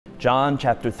John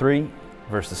chapter 3,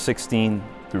 verses 16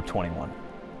 through 21.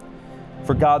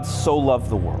 For God so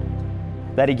loved the world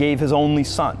that he gave his only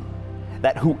Son,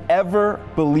 that whoever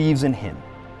believes in him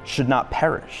should not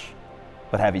perish,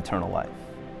 but have eternal life.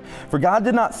 For God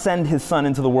did not send his Son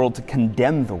into the world to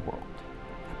condemn the world,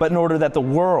 but in order that the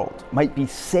world might be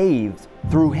saved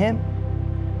through him.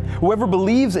 Whoever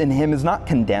believes in him is not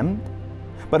condemned,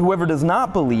 but whoever does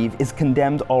not believe is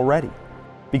condemned already,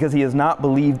 because he has not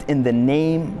believed in the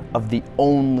name of the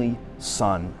only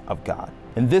Son of God.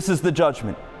 And this is the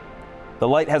judgment. The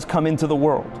light has come into the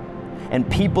world, and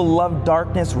people love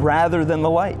darkness rather than the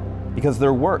light, because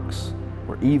their works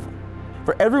were evil.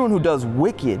 For everyone who does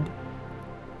wicked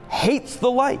hates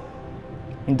the light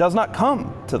and does not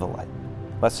come to the light,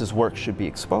 lest his works should be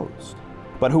exposed.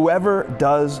 But whoever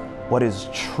does what is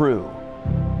true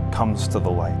comes to the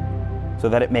light, so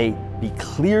that it may be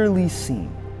clearly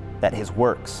seen that his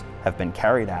works have been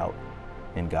carried out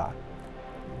in God.